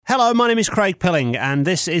Hello, my name is Craig Pilling, and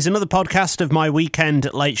this is another podcast of my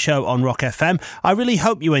weekend late show on Rock FM. I really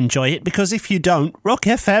hope you enjoy it, because if you don't, Rock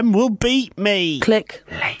FM will beat me. Click.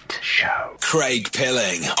 Late show. Craig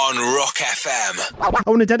Pilling on Rock FM. I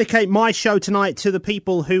want to dedicate my show tonight to the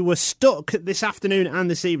people who were stuck this afternoon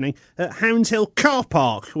and this evening at Hounds Hill Car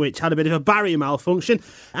Park, which had a bit of a barrier malfunction.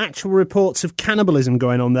 Actual reports of cannibalism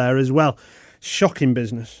going on there as well. Shocking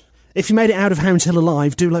business. If you made it out of Hounds Hill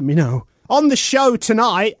alive, do let me know. On the show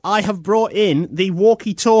tonight, I have brought in the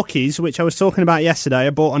walkie-talkies, which I was talking about yesterday. I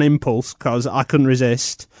bought on impulse because I couldn't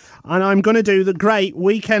resist. And I'm going to do the great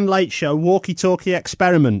Weekend Late Show walkie-talkie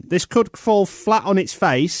experiment. This could fall flat on its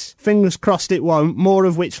face. Fingers crossed it won't. More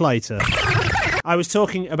of which later. I was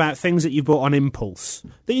talking about things that you bought on impulse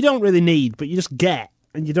that you don't really need, but you just get,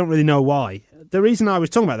 and you don't really know why. The reason I was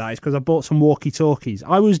talking about that is because I bought some walkie-talkies.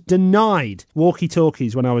 I was denied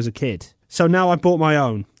walkie-talkies when I was a kid. So now I bought my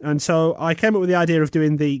own. And so I came up with the idea of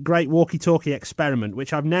doing the great walkie-talkie experiment,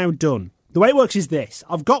 which I've now done. The way it works is this.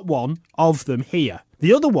 I've got one of them here.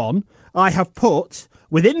 The other one I have put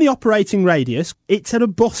within the operating radius. It's at a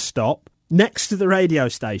bus stop next to the radio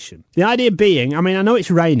station. The idea being, I mean, I know it's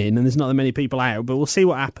raining and there's not that many people out, but we'll see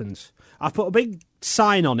what happens. I've put a big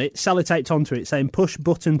sign on it, sellotaped onto it, saying push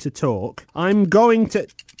button to talk. I'm going to...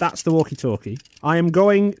 That's the walkie-talkie. I am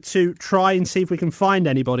going to try and see if we can find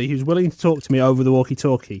anybody who's willing to talk to me over the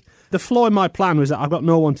walkie-talkie. The flaw in my plan was that I've got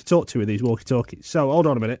no one to talk to with these walkie-talkies. So, hold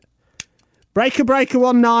on a minute. Breaker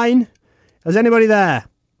 19. Is anybody there?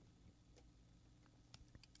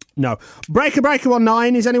 No. Breaker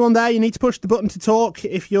 19. Is anyone there? You need to push the button to talk.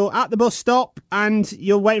 If you're at the bus stop and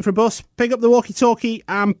you're waiting for a bus, pick up the walkie-talkie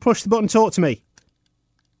and push the button to talk to me.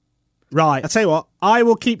 Right, I'll tell you what, I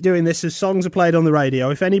will keep doing this as songs are played on the radio.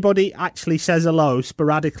 If anybody actually says hello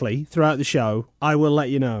sporadically throughout the show, I will let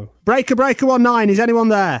you know. Breaker 19, is anyone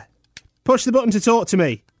there? Push the button to talk to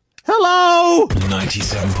me. Hello!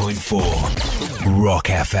 97.4 Rock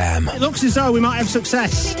FM. It looks as though we might have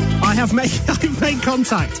success. I've made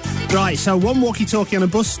contact. Right, so one walkie-talkie on a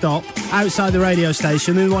bus stop outside the radio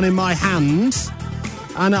station, the one in my hand.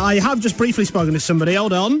 And I have just briefly spoken to somebody.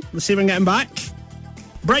 Hold on, let's see if I can get him back.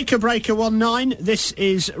 Breaker 19, this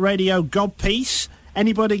is Radio Godpiece.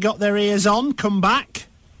 Anybody got their ears on? Come back.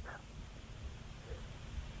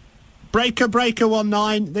 Breaker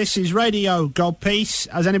 19, this is Radio Godpiece.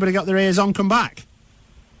 Has anybody got their ears on? Come back.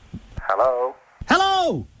 Hello.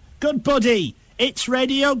 Hello! Good buddy. It's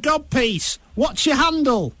Radio Godpiece. What's your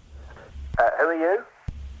handle? Who are you?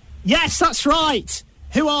 Yes, that's right.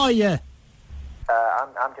 Who are you?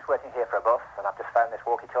 I'm just waiting here for a bus, and I've just found this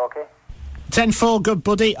walkie-talkie. 10-4, good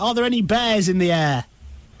buddy. Are there any bears in the air?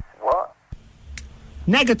 What?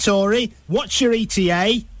 Negatory. What's your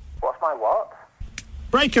ETA? What's my what?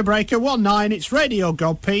 Breaker 19, it's Radio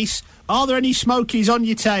Godpiece. Are there any smokies on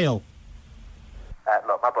your tail?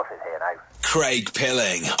 Look, my bus is here now. Craig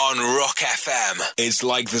Pilling on Rock FM. It's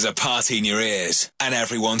like there's a party in your ears and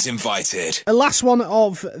everyone's invited. The last one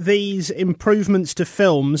of these improvements to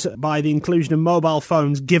films by the inclusion of mobile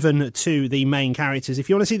phones given to the main characters. If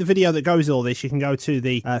you want to see the video that goes with all this, you can go to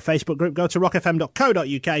the Facebook group, go to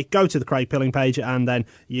rockfm.co.uk, go to the Craig Pilling page, and then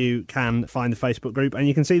you can find the Facebook group and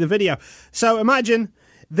you can see the video. So imagine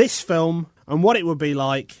this film and what it would be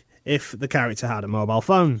like if the character had a mobile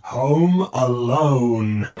phone. Home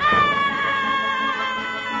Alone.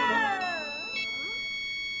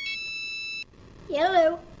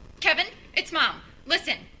 Hello. Kevin, it's Mom.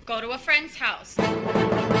 Listen, go to a friend's house.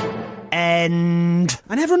 And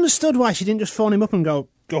I never understood why she didn't just phone him up and go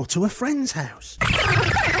to a friend's house.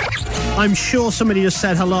 I'm sure somebody just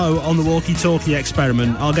said hello on the walkie-talkie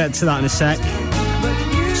experiment. I'll get to that in a sec.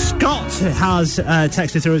 Scott has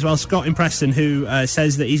texted through as well, Scott in Preston, who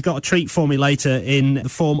says that he's got a treat for me later in the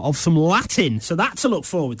form of some Latin. So that to look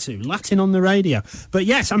forward to, Latin on the radio. But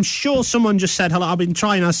yes, I'm sure someone just said hello. I've been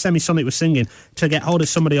trying, as Semisonic was singing, to get hold of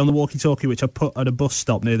somebody on the walkie-talkie, which I put at a bus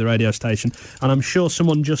stop near the radio station. And I'm sure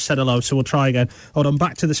someone just said hello, so we'll try again. Hold on,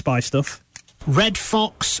 back to the spy stuff. Red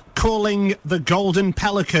Fox calling the Golden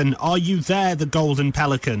Pelican. Are you there, the Golden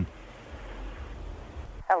Pelican?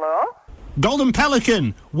 Hello? Golden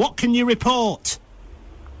Pelican, what can you report?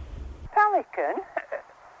 Pelican?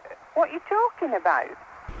 What are you talking about?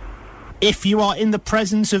 If you are in the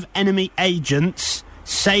presence of enemy agents,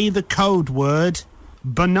 say the code word,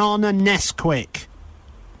 Banana Nesquik.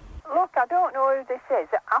 Look, I don't know who this is.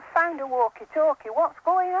 I found a walkie-talkie. What's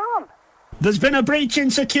going on? There's been a breach in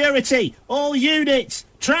security. All units,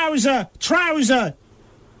 trouser. Oh,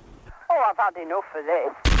 I've had enough of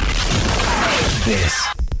this. This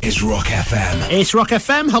is Rock FM. It's Rock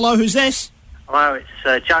FM. Hello, who's this? Hello,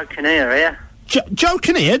 it's Joe Kinnear here. Joe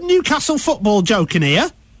Kinnear? Newcastle football Joe Kinnear?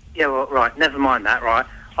 Yeah, well, right, never mind that, right?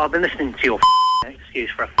 I've been listening to your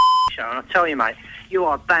excuse for a show, and I tell you, mate, you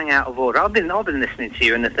are bang out of order. I've been listening to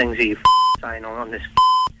you and the things that you're saying on this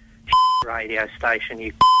radio station,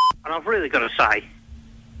 and I've really got to say,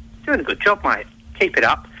 doing a good job, mate. Keep it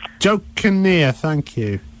up. Joe Kinnear, thank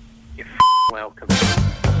you. You're welcome.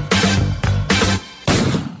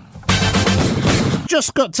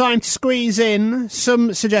 Just got time to squeeze in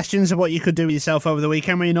some suggestions of what you could do with yourself over the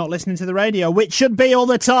weekend when you're not listening to the radio, which should be all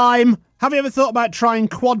the time. Have you ever thought about trying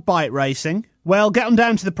quad bike racing? Well, get on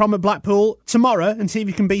down to the prom at Blackpool tomorrow and see if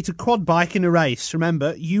you can beat a quad bike in a race.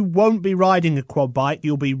 Remember, you won't be riding a quad bike,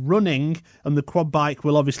 you'll be running, and the quad bike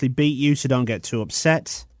will obviously beat you, so don't get too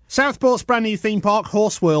upset. Southport's brand new theme park,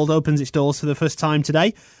 Horse World, opens its doors for the first time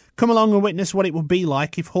today. Come along and witness what it would be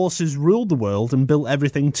like if horses ruled the world and built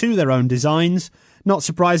everything to their own designs. Not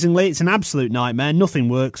surprisingly, it's an absolute nightmare, nothing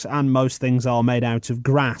works, and most things are made out of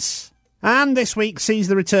grass. And this week sees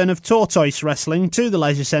the return of tortoise wrestling to the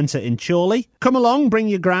Leisure Centre in Chorley. Come along, bring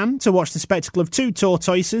your gran to watch the spectacle of two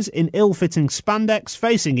tortoises in ill-fitting spandex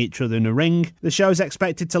facing each other in a ring. The show's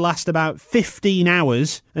expected to last about 15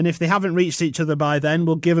 hours, and if they haven't reached each other by then,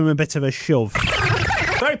 we'll give them a bit of a shove.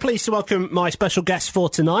 Very pleased to welcome my special guest for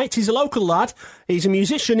tonight. He's a local lad, he's a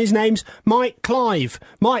musician, his name's Mike Clive.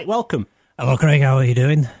 Mike, welcome. Hello Craig, how are you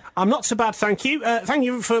doing? I'm not so bad, thank you. Thank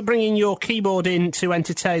you for bringing your keyboard in to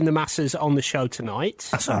entertain the masses on the show tonight.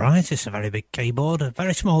 That's all right, it's a very big keyboard, a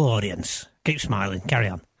very small audience. Keep smiling, carry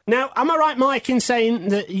on. Now, am I right, Mike, in saying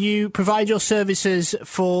that you provide your services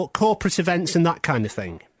for corporate events and that kind of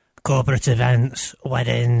thing? Corporate events,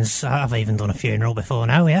 weddings, I've even done a funeral before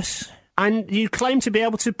now, yes. And you claim to be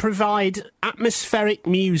able to provide atmospheric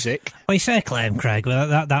music. Well, you say claim, Craig,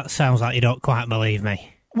 but that sounds like you don't quite believe me.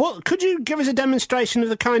 Well, could you give us a demonstration of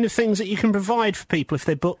the kind of things that you can provide for people if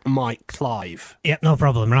they book Mike Clive? Yep, no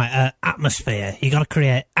problem. Right, atmosphere. You got to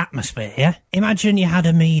create atmosphere, yeah? Imagine you had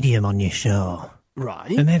a medium on your show.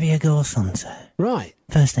 Right. Or maybe a ghost hunter. Right.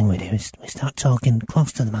 First thing we do is we start talking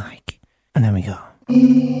close to the mic. And then we go.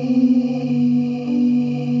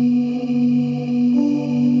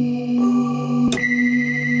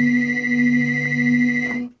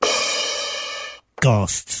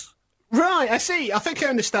 Ghosts. Right, I see. I think I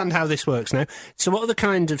understand how this works now. So what other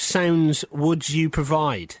kind of sounds would you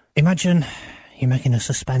provide? Imagine you're making a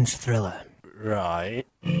suspense thriller. Right.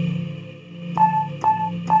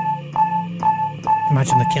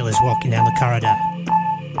 Imagine the killer's walking down the corridor.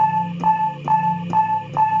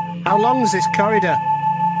 How long is this corridor?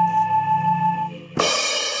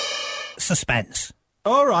 Suspense.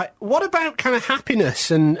 All right. What about kind of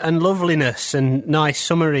happiness and loveliness and nice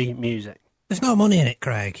summery music? There's no money in it,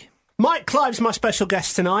 Craig. Mike Clive's my special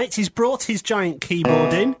guest tonight. He's brought his giant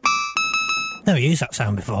keyboard in. Never used that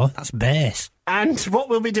sound before. That's bass. And what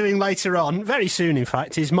we'll be doing later on, very soon in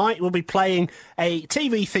fact, is Mike will be playing a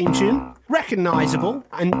TV theme tune, recognisable,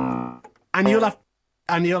 and you'll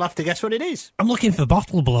have to guess what it is. I'm looking for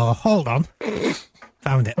Bottle Blow. Hold on.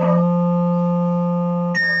 Found it.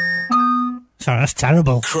 Sorry, that's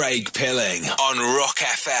terrible. Craig Pilling on Rock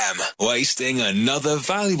FM, wasting another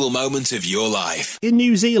valuable moment of your life. In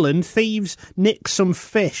New Zealand, thieves nicked some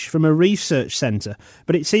fish from a research centre,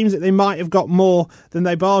 but it seems that they might have got more than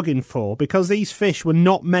they bargained for because these fish were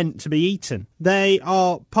not meant to be eaten. They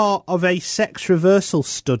are part of a sex reversal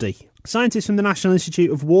study. Scientists from the National Institute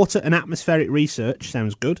of Water and Atmospheric Research,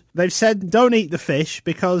 sounds good, they've said don't eat the fish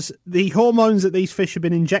because the hormones that these fish have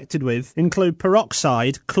been injected with include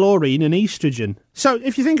peroxide, chlorine and estrogen. So,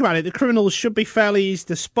 if you think about it, the criminals should be fairly easy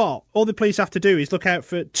to spot. All the police have to do is look out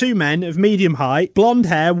for two men of medium height, blonde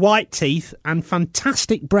hair, white teeth and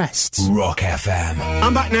fantastic breasts. Rock FM.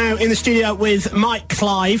 I'm back now in the studio with Mike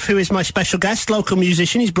Clive, who is my special guest, local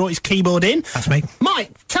musician. He's brought his keyboard in. That's me.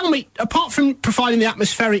 Mike, tell me, apart from providing the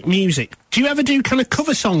atmospheric music, do you ever do kind of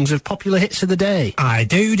cover songs of popular hits of the day? I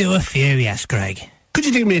do a few, yes, Craig. Could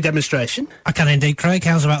you do me a demonstration? I can indeed, Craig.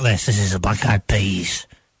 How's about this? This is the Black Eyed Peas.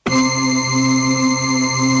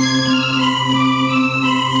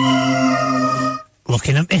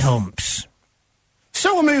 Looking at me humps.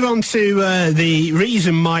 So we'll move on to the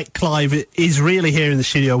reason Mike Clive is really here in the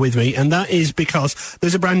studio with me, and that is because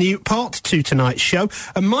there's a brand new part to tonight's show.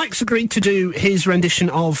 And Mike's agreed to do his rendition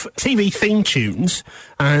of TV theme tunes,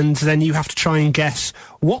 and then you have to try and guess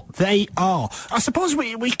what they are. I suppose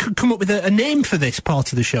we could come up with a name for this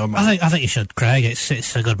part of the show, Mike. I think you should, Craig.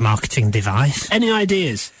 It's a good marketing device. Any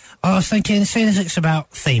ideas? I was thinking, seeing as it's about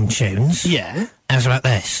theme tunes... Yeah? How's about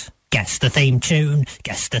this? Guess the theme tune,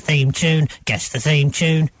 guess the theme tune, guess the theme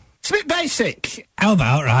tune. It's a bit basic. How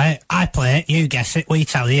about, right, I play it, you guess it, we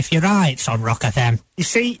tell you if you're right. It's on Rock FM. You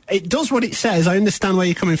see, it does what it says. I understand where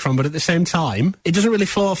you're coming from, but at the same time, it doesn't really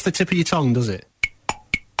flow off the tip of your tongue, does it?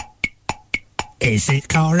 Is it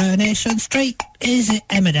Coronation Street? Is it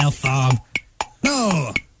Emmerdale Farm?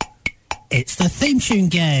 No! It's the theme tune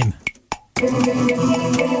game.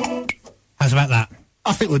 How's about that?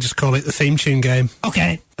 I think we'll just call it the theme tune game.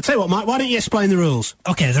 OK. I'll tell you what, Mike, why don't you explain the rules?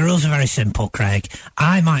 OK, the rules are very simple, Craig.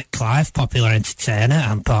 I, Mike Clive, popular entertainer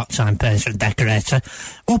and part-time painter and decorator,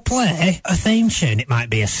 will play a theme tune. It might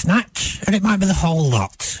be a snatch, and it might be the whole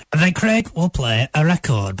lot. And then Craig will play a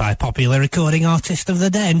record by popular recording artist of the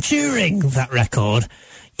day. And during that record,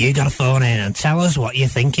 you got to phone in and tell us what you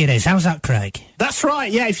think it is. How's that, Craig? That's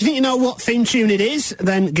right, yeah. If you think you know what theme tune it is,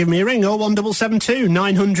 then give me a ring, 01772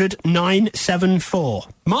 900 974.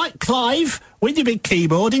 Mike Clive, with your big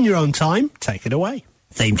keyboard in your own time, take it away.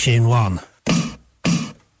 Theme tune 1.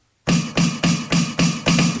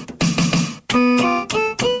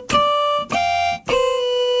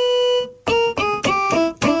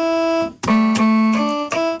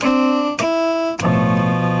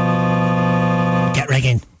 Get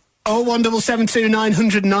rigging. 01772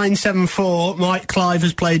 900 974. Mike Clive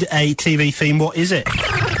has played a TV theme. What is it?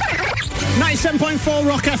 97.4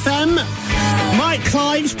 Rock FM. Mike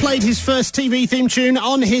Clive's played his first TV theme tune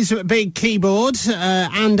on his big keyboard,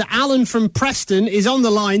 and Alan from Preston is on the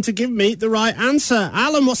line to give me the right answer.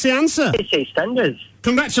 Alan, what's the answer? It's EastEnders.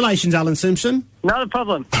 Congratulations, Alan Simpson. Not a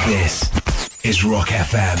problem. This is Rock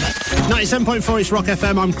FM. 97.4 is Rock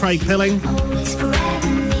FM. I'm Craig Pilling.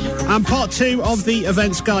 And part 2 of the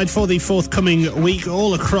events guide for the forthcoming week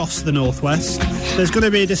all across the Northwest. There's going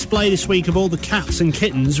to be a display this week of all the cats and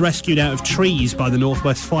kittens rescued out of trees by the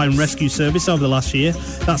Northwest Fire and Rescue Service over the last year.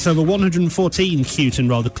 That's over 114 cute and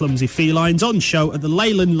rather clumsy felines on show at the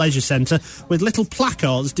Leyland Leisure Centre with little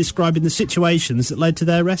placards describing the situations that led to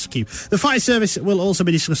their rescue. The fire service will also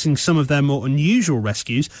be discussing some of their more unusual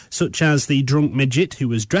rescues, such as the drunk midget who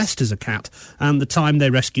was dressed as a cat and the time they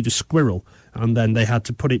rescued a squirrel. And then they had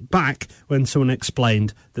to put it back when someone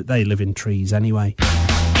explained that they live in trees anyway.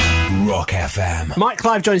 Rock FM. Mike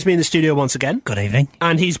Clive joins me in the studio once again. Good evening.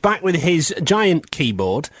 And he's back with his giant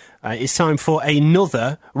keyboard. It's time for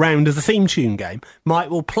another round of the theme tune game. Mike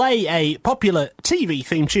will play a popular TV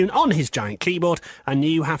theme tune on his giant keyboard, and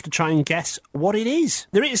you have to try and guess what it is.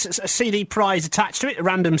 There is a CD prize attached to it, a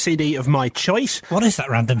random CD of my choice. What is that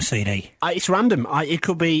random CD? It's random. It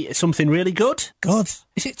could be something really good. Good.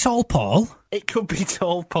 Is it Tall Paul? It could be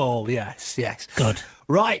Tall Paul, yes. Good.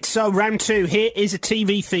 Right, so round 2. Here is a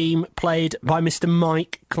TV theme played by Mr.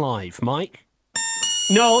 Mike Clive. Mike?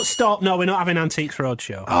 No, stop. No, we're not having Antiques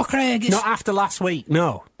Roadshow. Oh, Craig, Not after last week,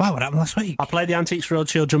 no. Why, what happened last week? I played the Antiques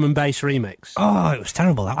Roadshow drum and bass remix. Oh, it was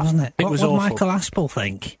terrible, that, wasn't it? It was awful. awful. What would Michael Aspel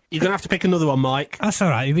think? You're going to have to pick another one, Mike. That's all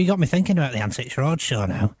right. You got me thinking about the Antiques Roadshow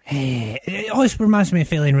now. It always reminds me of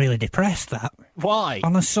feeling really depressed, that. Why?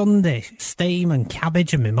 On a Sunday, steam and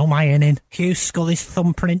cabbage and my mum ironing. Hugh Scully's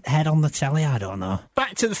thumbprint head on the telly, I don't know.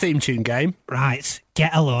 Back to the theme tune game. Right,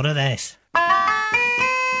 get a load of this.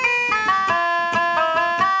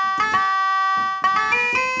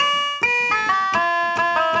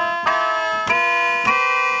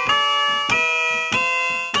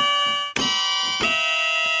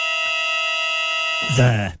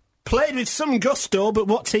 There. Played with some gusto, but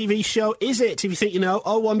what TV show is it? If you think you know,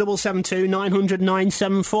 01772 900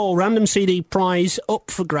 974. Random CD prize up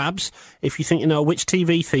for grabs. If you think you know which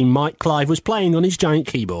TV theme Mike Clive was playing on his giant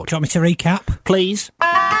keyboard. Do you want me to recap? Please.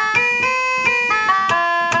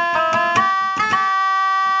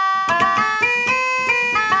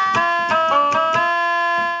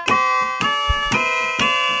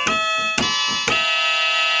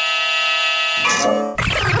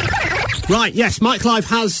 Right, yes, Mike Clive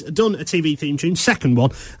has done a TV theme tune, second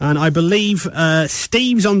one, and I believe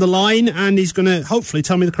Steve's on the line, and he's going to hopefully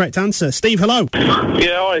tell me the correct answer. Steve, hello.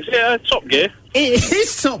 Yeah, Top Gear. It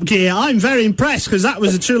is Top Gear. I'm very impressed, because that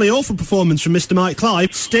was a truly awful performance from Mr. Mike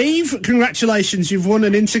Clive. Steve, congratulations, you've won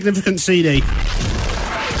an insignificant CD.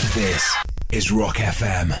 This is Rock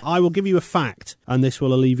FM. I will give you a fact, and this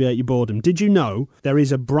will alleviate your boredom. Did you know there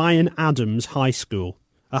is a Bryan Adams High School?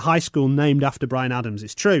 A high school named after Bryan Adams.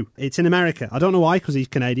 It's true. It's in America. I don't know why, because he's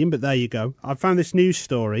Canadian, but there you go. I found this news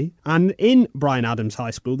story, and in Bryan Adams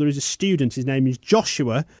High School, there is a student. His name is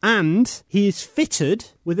Joshua, and he is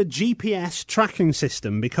fitted with a GPS tracking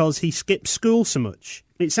system because he skips school so much.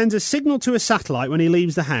 It sends a signal to a satellite when he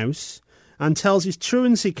leaves the house and tells his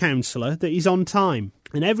truancy counsellor that he's on time.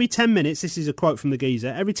 And every 10 minutes, this is a quote from the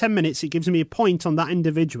geezer, every 10 minutes it gives me a point on that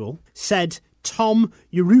individual said Tom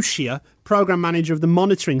Urrutia, Programme Manager of the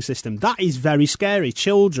monitoring system. That is very scary.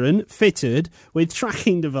 Children fitted with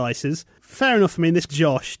tracking devices. Fair enough. I mean, this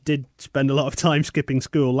Josh did spend a lot of time skipping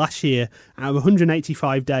school. Last year, out of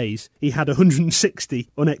 185 days, he had 160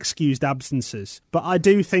 unexcused absences. But I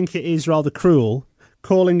do think it is rather cruel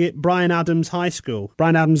calling it Bryan Adams High School.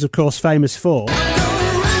 Bryan Adams, of course, famous for...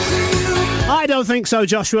 I don't think so,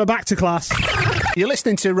 Joshua. Back to class. You're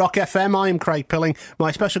listening to Rock FM. I'm Craig Pilling.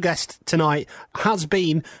 My special guest tonight has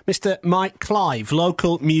been Mr. Mike Clive,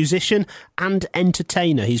 local musician and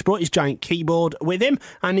entertainer. He's brought his giant keyboard with him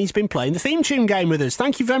and he's been playing the theme tune game with us.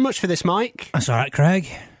 Thank you very much for this, Mike. That's all right, Craig.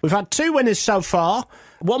 We've had 2 winners so far.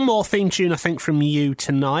 One more theme tune, I think, from you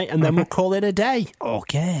tonight, and then we'll call it a day.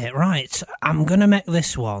 OK, right. I'm going to make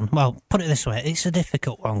this one. Well, put it this way. It's a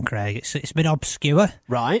difficult one, Craig. It's a bit obscure.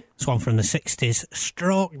 Right. It's one from the 60s,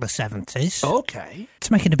 stroke the 70s. OK.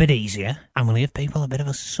 To make it a bit easier, I'm going to give people a bit of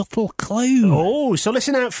a subtle clue. Oh, so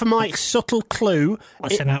listen out for Mike's subtle clue.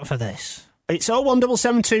 Listen out for this. It's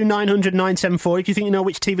 01772 900 974 if you think you know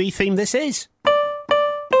which TV theme this is.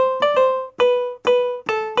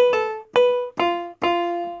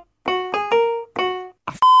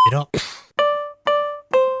 It up.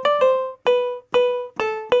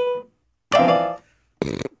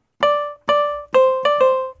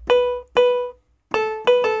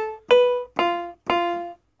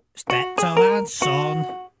 Steptoe and son.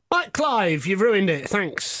 Mike Clive, you've ruined it.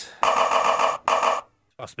 Thanks.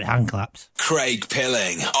 Supposed to be hand claps. Craig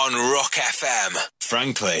Pilling on Rock FM.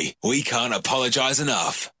 Frankly, we can't apologise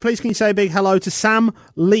enough. Please can you say a big hello to Sam,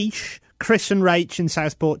 Leash, Chris and Rach in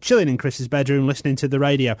Southport, chilling in Chris's bedroom, listening to the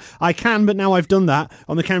radio. I can, but now I've done that,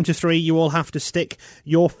 on the count of 3, you all have to stick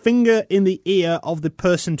your finger in the ear of the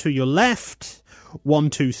person to your left.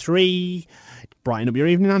 1, 2, 3. Brighten up your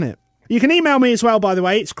evening, hasn't it? You can email me as well, by the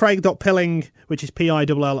way. It's craig.pilling, which is Pilling, at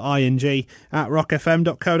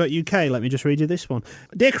rockfm.co.uk. Let me just read you this one.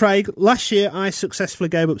 Dear Craig, last year I successfully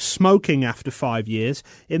gave up smoking after 5 years.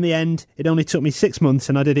 In the end, it only took me 6 months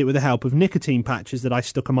and I did it with the help of nicotine patches that I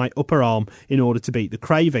stuck on my upper arm in order to beat the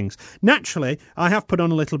cravings. Naturally, I have put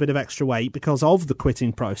on a little bit of extra weight because of the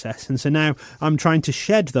quitting process, and so now I'm trying to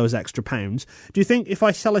shed those extra pounds. Do you think if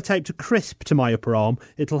I sellotaped a crisp to my upper arm,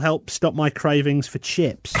 it'll help stop my cravings for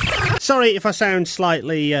chips? Sorry if I sound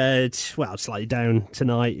slightly, slightly down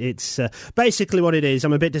tonight. It's basically what it is.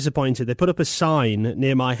 I'm a bit disappointed. They put up a sign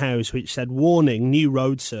near my house which said, warning, new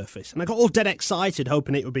road surface. And I got all dead excited,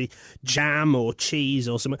 hoping it would be jam or cheese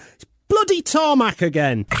or something. It's bloody tarmac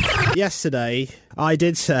again. Yesterday, I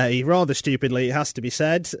did say, rather stupidly it has to be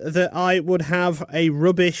said, that I would have a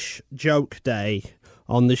rubbish joke day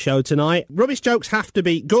on the show tonight. Rubbish jokes have to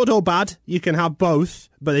be good or bad. You can have both,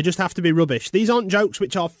 but they just have to be rubbish. These aren't jokes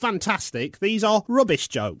which are fantastic. These are rubbish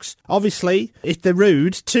jokes. Obviously, if they're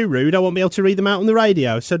rude, too rude, I won't be able to read them out on the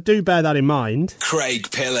radio, so do bear that in mind.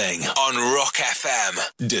 Craig Pilling on Rock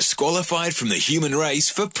FM. Disqualified from the human race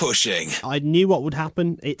for pushing. I knew what would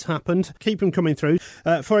happen. It's happened. Keep them coming through.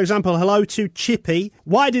 For example, hello to Chippy.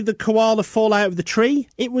 Why did the koala fall out of the tree?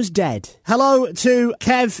 It was dead. Hello to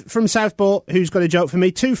Kev from Southport, who's got a joke for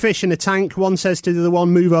me. 2 fish in a tank. One says to the other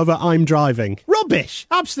one, move over, I'm driving. Rubbish.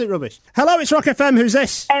 Absolute rubbish. Hello, it's Rock FM. Who's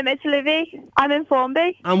this? It's Livy. I'm in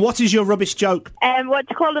Formby. And what is your rubbish joke? What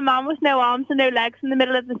do you call a man with no arms and no legs in the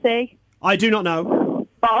middle of the sea? I do not know.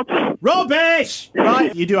 Bob. Rubbish!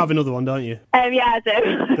 Right, you do have another one, don't you? Yeah, I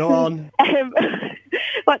do. Go on.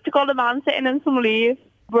 What do you call a man sitting in some leaves?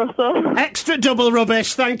 Russell. Extra double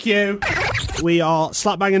rubbish, thank you. We are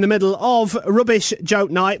slap bang in the middle of rubbish joke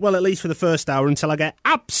night, well, at least for the first hour, until I get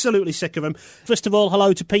absolutely sick of them. First of all,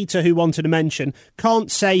 hello to Peter, who wanted to mention, can't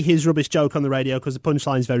say his rubbish joke on the radio because the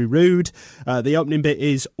punchline's very rude. The opening bit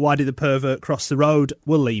is, why did the pervert cross the road?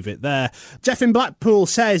 We'll leave it there. Jeff in Blackpool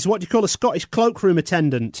says, what do you call a Scottish cloakroom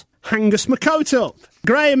attendant? Hang us my coat up.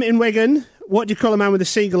 Graham in Wigan, what do you call a man with a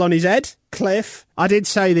seagull on his head? Cliff. I did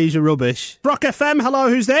say these are rubbish. Rock FM, hello,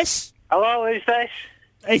 who's this? Hello, who's this?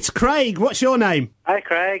 It's Craig. What's your name? Hi,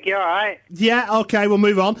 Craig. You all right? Yeah, OK, we'll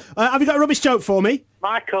move on. Have you got a rubbish joke for me?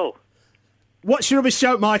 Michael. What's your rubbish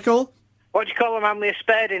joke, Michael? What do you call a man with a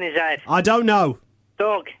spade in his head? I don't know.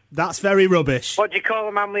 Doug. That's very rubbish. What do you call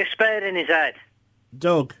a man with a spade in his head?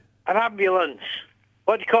 Doug. An ambulance.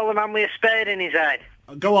 What do you call a man with a spade in his head?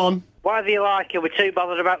 Go on. Why do you like it? We're too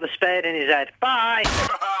bothered about the spade in his head. Bye!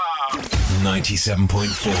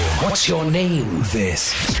 97.4. What's your name?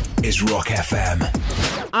 This is Rock FM.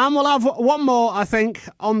 And we'll have one more, I think,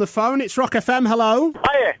 on the phone. It's Rock FM, hello.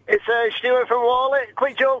 Hiya, it's Stuart from Whalley.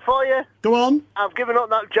 Quick joke for you. Go on. I've given up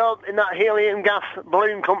that job in that helium gas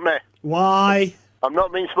balloon company. Why? I'm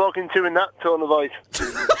not being spoken to in that tone of voice.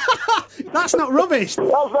 That's not rubbish. That's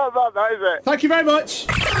not bad, that, is it? Thank you very much.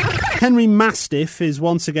 Henry Mastiff is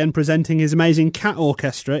once again presenting his amazing cat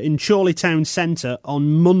orchestra in Chorley Town Centre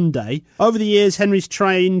on Monday. Over the years, Henry's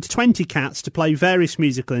trained 20 cats to play various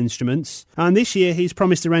musical instruments, and this year he's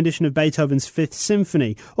promised a rendition of Beethoven's Fifth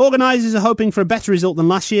Symphony. Organisers are hoping for a better result than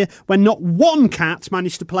last year, when not one cat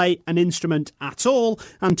managed to play an instrument at all,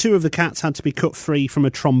 and 2 of the cats had to be cut free from a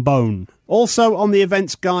trombone. Also on the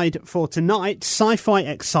events guide for tonight, sci-fi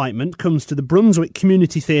excitement comes to the Brunswick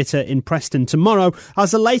Community Theatre in Preston tomorrow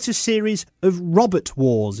as the latest series of Robot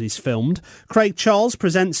Wars is filmed. Craig Charles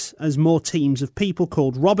presents as more teams of people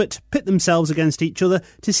called Robert pit themselves against each other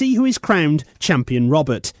to see who is crowned Champion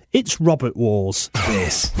Robert. It's Robot Wars.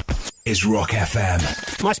 This is Rock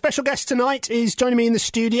FM. My special guest tonight is joining me in the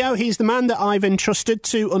studio. He's the man that I've entrusted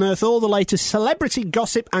to unearth all the latest celebrity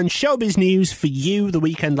gossip and showbiz news for you, the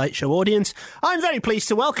Weekend Late Show audience. I'm very pleased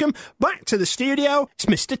to welcome back to the studio, it's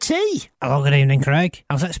Mr. T. Hello, good evening, Craig.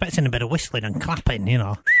 I was expecting a bit of whistling and clapping, you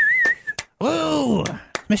know. Whoa!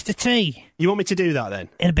 Mr. T. You want me to do that then?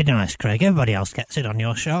 It'd be nice, Craig. Everybody else gets it on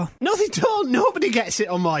your show. No, they don't. Nobody gets it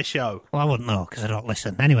on my show. Well, I wouldn't know, because I don't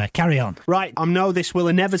listen. Anyway, carry on. Right, I know this will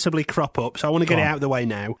inevitably crop up, so I want to get it out of the way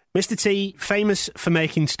now. Mr. T, famous for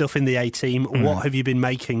making stuff in the A-Team, what have you been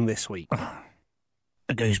making this week?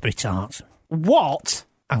 A gooseberry tart. What?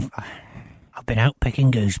 I've been out picking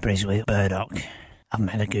gooseberries with Burdock. I've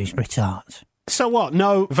made a gooseberry tart. So what?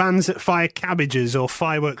 No vans that fire cabbages or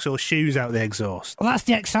fireworks or shoes out the exhaust? Well, that's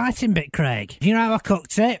the exciting bit, Craig. Do you know how I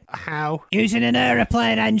cooked it? How? Using an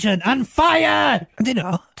aeroplane engine and fire! And you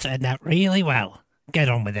know, turned out really well. Get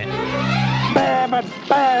on with it.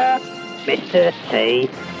 Mr. T.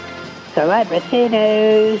 Celebrity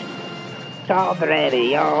news. Top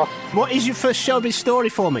radio. What is your first showbiz story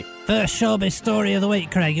for me? First showbiz story of the week,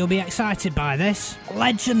 Craig. You'll be excited by this.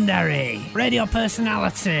 Legendary radio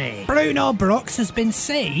personality Bruno Brooks has been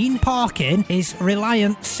seen parking his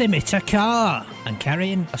Reliant Scimitar car and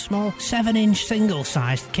carrying a small 7-inch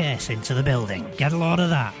single-sized case into the building. Get a load of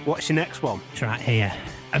that. What's your next one? It's right here.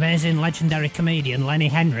 Amazing legendary comedian Lenny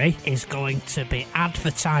Henry is going to be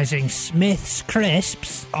advertising Smith's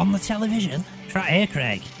Crisps on the television. It's right here,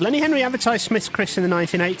 Craig. Lenny Henry advertised Smith's Crisps in the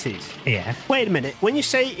 1980s? Yeah. Wait a minute. When you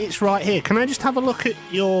say it's right here, can I just have a look at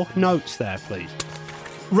your notes there, please?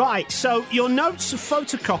 Right, so your notes are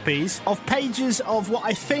photocopies of pages of what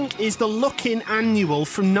I think is the Look-In Annual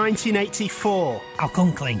from 1984. I'll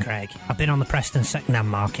come clean, Craig. I've been on the Preston second-hand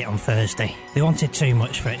market on Thursday. They wanted too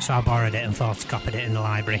much for it, so I borrowed it and photocopied it in the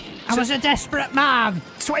library. I was a desperate man!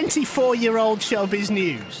 24-year-old showbiz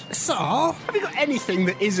news. So? Have you got anything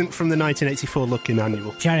that isn't from the 1984 Look-In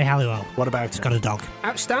Annual? Jerry Halliwell. What about It's it? got a dog.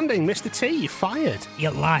 Outstanding, Mr. T, you're fired.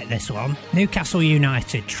 You'll like this one. Newcastle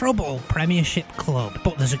United, trouble Premiership club.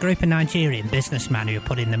 But there's a group of Nigerian businessmen who are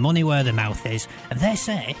putting their money where their mouth is, and they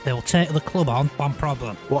say they'll take the club on one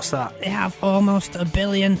problem. What's that? They have almost £1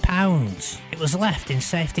 billion. It was left in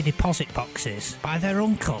safety deposit boxes by their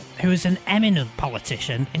uncle, who is an eminent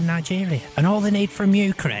politician in Nigeria. And all they need from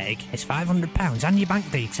you, Craig, is £500 and your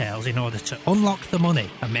bank details in order to unlock the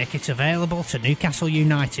money and make it available to Newcastle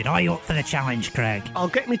United. Are you up for the challenge, Craig? I'll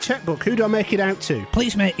get me chequebook. Who do I make it out to?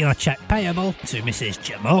 Please make your cheque payable to Mrs.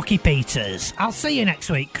 Jamoki Peters. I'll see you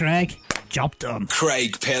next week, Craig. Job done.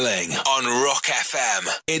 Craig Pilling on Rock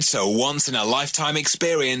FM. It's a once-in-a-lifetime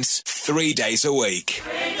experience, 3 days a week.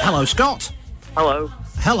 Hello, Scott. Hello.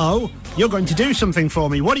 Hello. You're going to do something for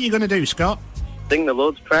me. What are you going to do, Scott? Sing the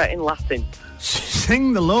Lord's Prayer in Latin.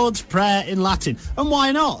 Sing the Lord's Prayer in Latin. And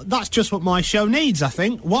why not? That's just what my show needs, I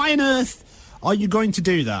think. Why on earth are you going to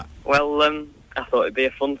do that? Well, I thought it'd be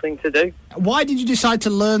a fun thing to do. Why did you decide to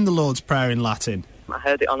learn the Lord's Prayer in Latin? I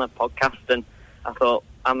heard it on a podcast and I thought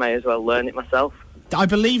I may as well learn it myself. I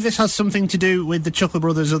believe this has something to do with the Chuckle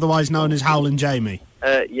Brothers, otherwise known as Howl and Jamie.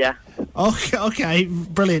 Yeah. Okay,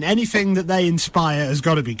 brilliant. Anything that they inspire has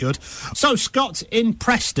got to be good. So, Scott in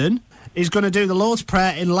Preston is going to do the Lord's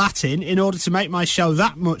Prayer in Latin in order to make my show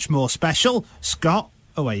that much more special. Scott,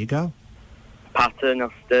 away you go. Pater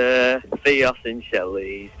noster, Theos in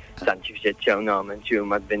Shelley's, Sanctification nomen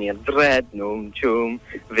tuum adveniat regnum tuum,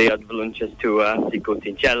 viat voluntas tua, sicut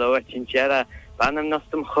in cielo et in terra, panem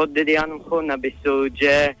nostrum quotidianum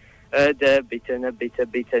nabisuje,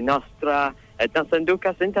 debita nostra, et nos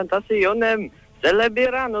inducas in tentationem,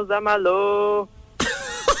 celebiranos amalo.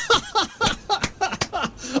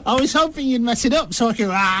 I was hoping you'd mess it up so I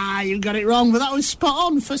could, you got it wrong, but that was spot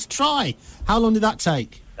on, first try. How long did that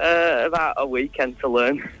take? About a weekend to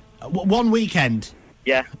learn. One weekend?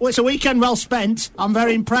 Yeah. Well, it's a weekend well spent. I'm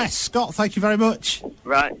very impressed. Scott, thank you very much.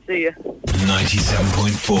 Right, see ya.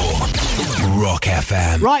 97.4 Rock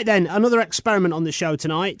FM. Right then, another experiment on the show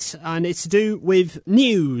tonight, and it's to do with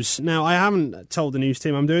news. Now, I haven't told the news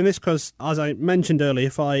team I'm doing this because, as I mentioned earlier,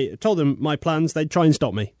 if I told them my plans, they'd try and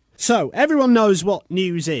stop me. So, everyone knows what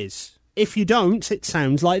news is. If you don't, it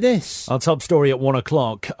sounds like this. Our top story at 1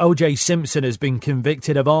 o'clock. O.J. Simpson has been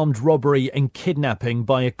convicted of armed robbery and kidnapping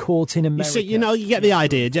by a court in America. You see, you get the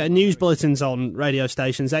idea. News bulletins on radio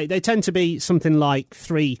stations, they tend to be something like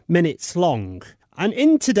 3 minutes long. And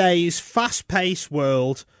in today's fast-paced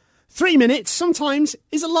world, 3 minutes sometimes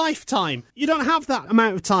is a lifetime. You don't have that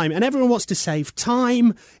amount of time, and everyone wants to save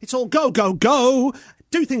time. It's all go, go, go.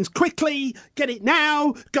 Do things quickly, get it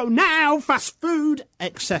now, go now, fast food,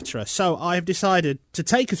 etc. So I've decided to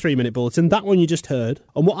take a 3-minute bulletin, that one you just heard,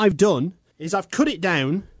 and what I've done is I've cut it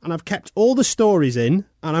down and I've kept all the stories in,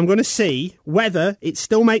 and I'm going to see whether it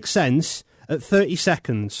still makes sense at 30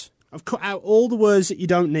 seconds. I've cut out all the words that you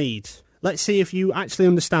don't need. Let's see if you actually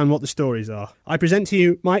understand what the stories are. I present to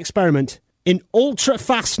you my experiment in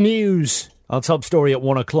ultra-fast news. Our top story at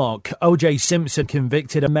 1 o'clock. O.J. Simpson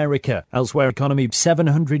convicted America. Elsewhere economy,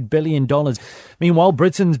 $700 billion. Meanwhile,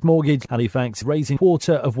 Britain's mortgage, Halifax, raising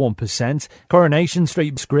 0.25%. Coronation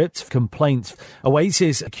Street script complaints.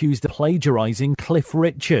 Oasis accused of plagiarising Cliff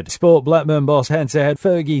Richard. Sport, Blackburn boss head-to-head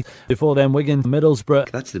Fergie. Before then, Wigan,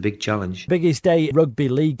 Middlesbrough. That's the big challenge. Biggest day, Rugby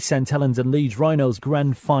League, St Helens and Leeds Rhinos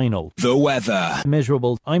grand final. The weather.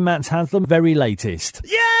 Miserable. I'm Matt Haslam, very latest.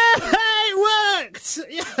 Yeah!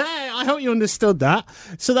 Yeah, I hope you understood that.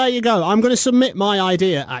 So there you go. I'm going to submit my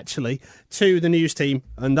idea, actually, to the news team,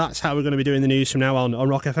 and that's how we're going to be doing the news from now on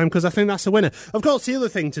Rock FM, because I think that's the winner. Of course, the other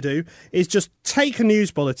thing to do is just take a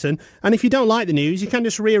news bulletin, and if you don't like the news, you can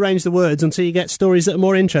just rearrange the words until you get stories that are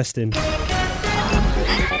more interesting.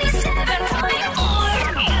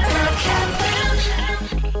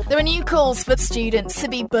 There are new calls for students to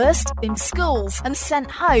be bursed in schools and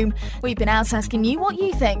sent home. We've been out asking you what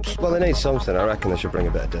you think. Well, they need something. I reckon they should bring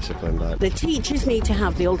a bit of discipline back. The teachers need to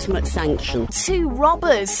have the ultimate sanction. 2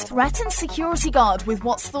 robbers threatened security guard with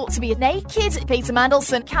what's thought to be a naked Peter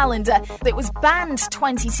Mandelson calendar that was banned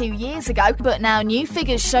 22 years ago, but now new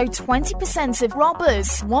figures show 20% of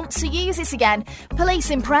robbers want to use it again. Police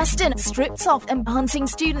in Preston stripped off and hunting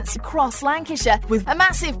students across Lancashire with a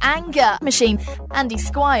massive anger machine. Andy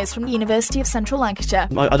Squires from the University of Central Lancashire.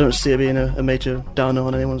 I don't see it being a major downer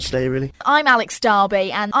on anyone's day, really. I'm Alex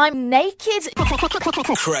Darby, and I'm naked.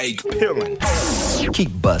 Craig Pilman.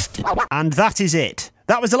 Keep busting. And that is it.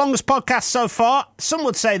 That was the longest podcast so far. Some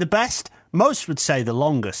would say the best. Most would say the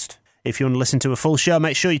longest. If you want to listen to a full show,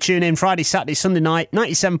 make sure you tune in Friday, Saturday, Sunday night,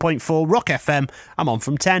 97.4 Rock FM. I'm on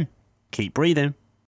from 10. Keep breathing.